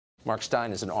Mark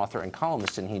Steyn is an author and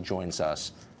columnist, and he joins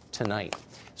us tonight.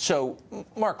 So,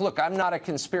 Mark, look, I'm not a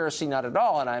conspiracy nut at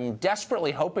all, and I'm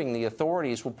desperately hoping the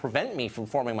authorities will prevent me from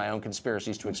forming my own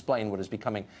conspiracies to explain what is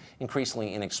becoming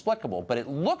increasingly inexplicable. But it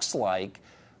looks like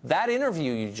that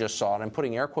interview you just saw, and I'm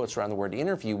putting air quotes around the word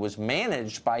interview, was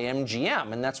managed by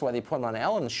MGM, and that's why they put him on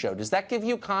Ellen's show. Does that give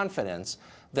you confidence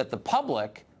that the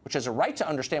public, which has a right to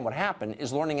understand what happened,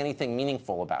 is learning anything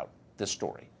meaningful about this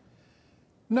story?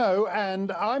 No,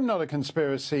 and I'm not a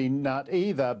conspiracy nut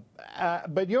either,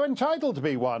 but you're entitled to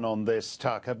be one on this,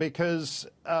 Tucker, because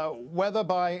whether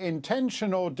by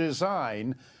intention or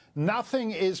design,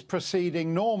 nothing is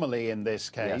proceeding normally in this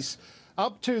case,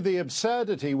 up to the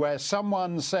absurdity where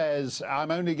someone says,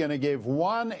 I'm only going to give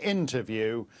one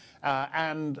interview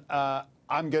and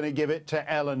I'm going to give it to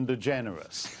Ellen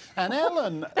DeGeneres. And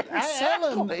Ellen...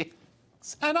 Exactly.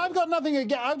 And I've got nothing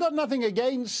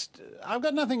against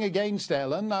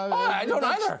Ellen. I don't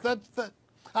either.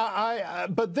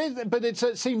 But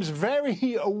it seems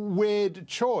very a weird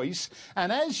choice.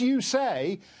 And as you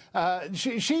say,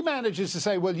 she manages to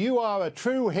say, well, you are a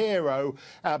true hero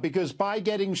because by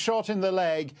getting shot in the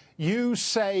leg, you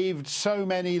saved so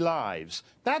many lives.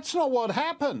 That's not what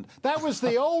happened. That was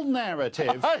the old narrative.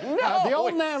 Exactly.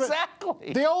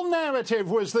 The old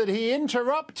narrative was that he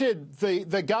interrupted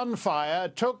the gunfire,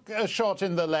 took a shot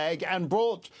in the leg, and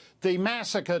brought the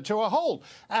massacre to a halt.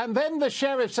 And then the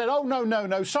sheriff said, oh,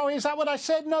 no, sorry, is that what I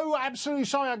said? No, absolutely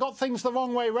sorry, I got things the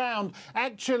wrong way round.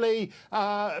 Actually,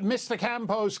 Mr.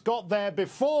 Campos got there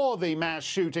before the mass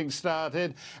shooting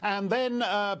started, and then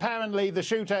apparently the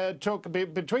shooter took,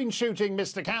 between shooting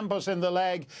Mr. Campos in the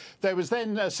leg, there was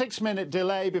then a 6-minute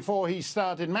delay before he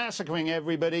started massacring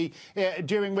everybody,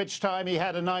 during which time he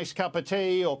had a nice cup of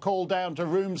tea or called down to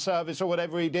room service or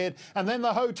whatever he did. And then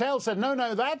the hotel said,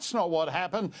 no, that's not what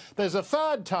happened. There's a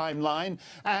third timeline.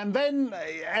 And then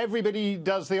everybody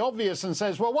does the obvious and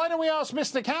says, well, why don't we ask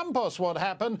Mr. Campos what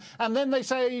happened? And then they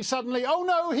say suddenly, oh,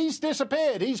 no, he's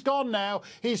disappeared. He's gone now.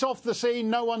 He's off the scene.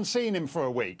 No one's seen him for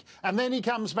a week. And then he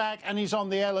comes back and he's on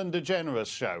the Ellen DeGeneres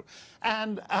show.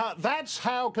 And that's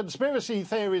how conspiracy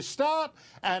theories start,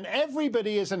 and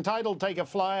everybody is entitled to take a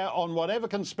flyer on whatever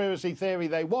conspiracy theory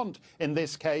they want in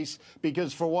this case,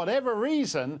 because for whatever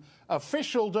reason,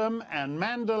 officialdom and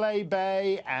Mandalay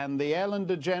Bay and the Ellen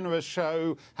DeGeneres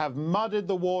show have muddied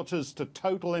the waters to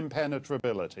total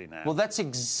impenetrability now. Well, that's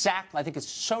exactly, I think it's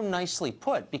so nicely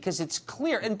put, because it's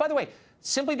clear. And by the way,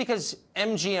 simply because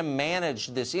MGM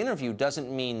managed this interview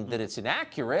doesn't mean that it's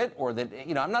inaccurate or that,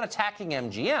 I'm not attacking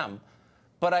MGM,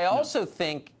 but I also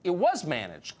think it was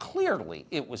managed. Clearly,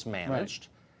 it was managed.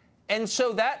 Right. And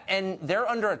so and they're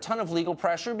under a ton of legal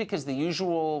pressure because the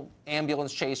usual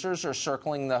ambulance chasers are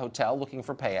circling the hotel looking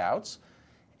for payouts.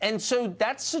 And so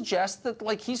that suggests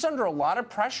that, he's under a lot of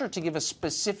pressure to give a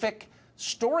specific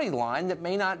storyline that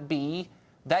may not be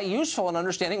that useful in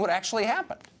understanding what actually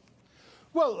happened.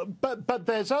 Well, but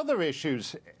there's other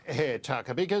issues here,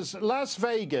 Tucker, because Las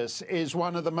Vegas is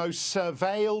one of the most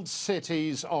surveilled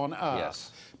cities on Earth.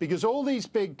 Yes. Because all these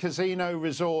big casino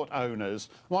resort owners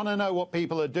want to know what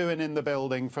people are doing in the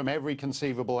building from every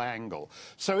conceivable angle.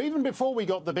 So even before we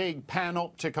got the big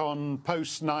panopticon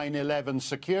post 9/11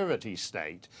 security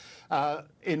state,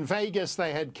 in Vegas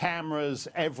they had cameras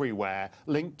everywhere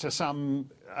linked to some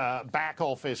back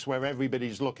office where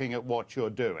everybody's looking at what you're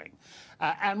doing.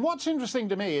 And what's interesting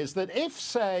to me is that if,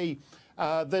 say,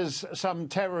 there's some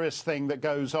terrorist thing that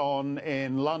goes on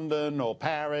in London or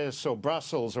Paris or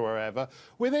Brussels or wherever,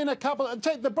 within a couple...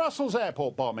 Take the Brussels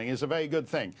airport bombing is a very good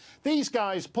thing. These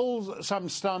guys pull some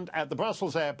stunt at the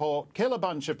Brussels airport, kill a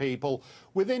bunch of people.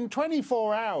 Within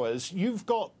 24 hours, you've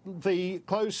got the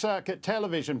closed-circuit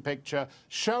television picture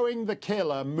showing the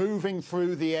killer moving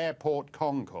through the airport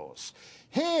concourse.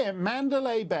 Here,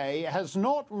 Mandalay Bay has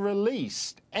not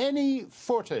released any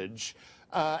footage,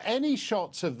 any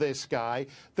shots of this guy.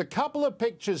 The couple of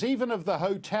pictures, even of the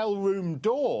hotel room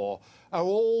door,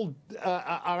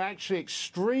 are actually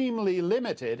extremely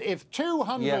limited. If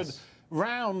 200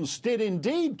 rounds did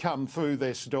indeed come through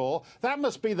this door, that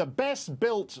must be the best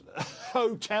built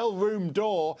hotel room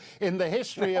door in the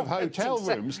history of hotel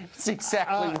rooms. That's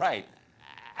exactly right.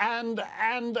 And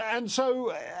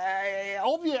so,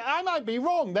 obviously, I might be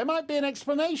wrong. There might be an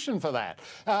explanation for that.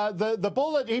 The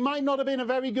bullet, he might not have been a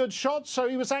very good shot, so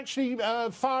he was actually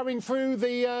firing through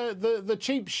the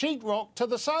cheap sheetrock to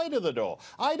the side of the door.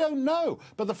 I don't know.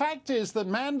 But the fact is that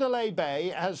Mandalay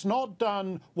Bay has not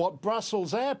done what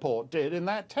Brussels Airport did in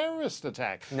that terrorist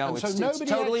attack. No, and so it's nobody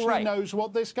totally actually knows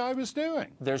what this guy was doing.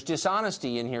 There's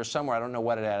dishonesty in here somewhere. I don't know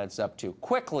what it adds up to.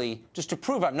 Quickly, just to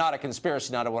prove I'm not a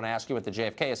conspiracy nut, I want to ask you about the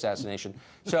JFK assassination.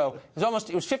 So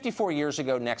it was 54 years years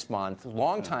ago next month, a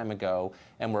long time ago,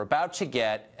 and we're about to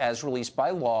get, as released by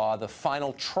law, the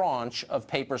final tranche of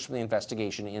papers from the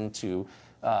investigation into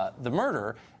the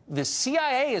murder. The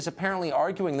CIA is apparently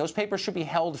arguing those papers should be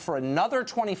held for another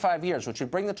 25 years, which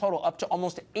would bring the total up to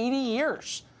almost 80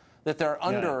 years that they're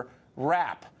under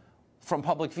wrap from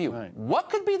public view. Right. What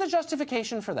could be the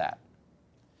justification for that?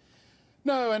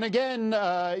 No, and again,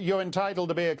 you're entitled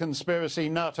to be a conspiracy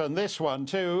nut on this one,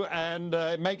 too, and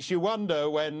it makes you wonder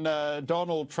when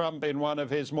Donald Trump, in one of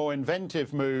his more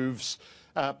inventive moves,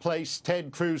 placed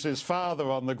Ted Cruz's father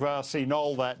on the grassy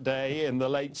knoll that day in the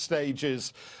late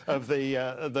stages of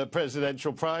the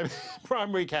presidential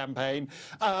primary campaign.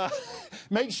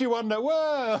 Makes you wonder,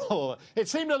 well, it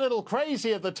seemed a little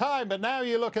crazy at the time, but now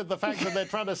you look at the fact that they're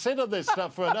trying to sit on this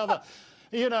stuff for another...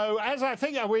 You know, as I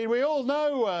think we all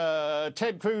know,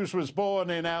 Ted Cruz was born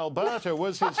in Alberta.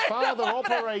 Was his father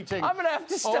operating? I'm going to have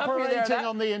to stop you there. Operating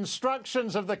on the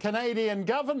instructions of the Canadian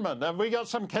government? Have we got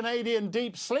some Canadian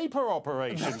deep sleeper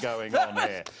operation going on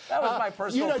here? That was my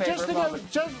personal favorite moment.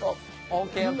 Whole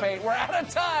campaign. We're out of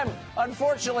time,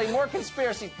 unfortunately. More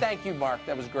conspiracy. Thank you, Mark.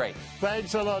 That was great.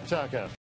 Thanks a lot, Tucker.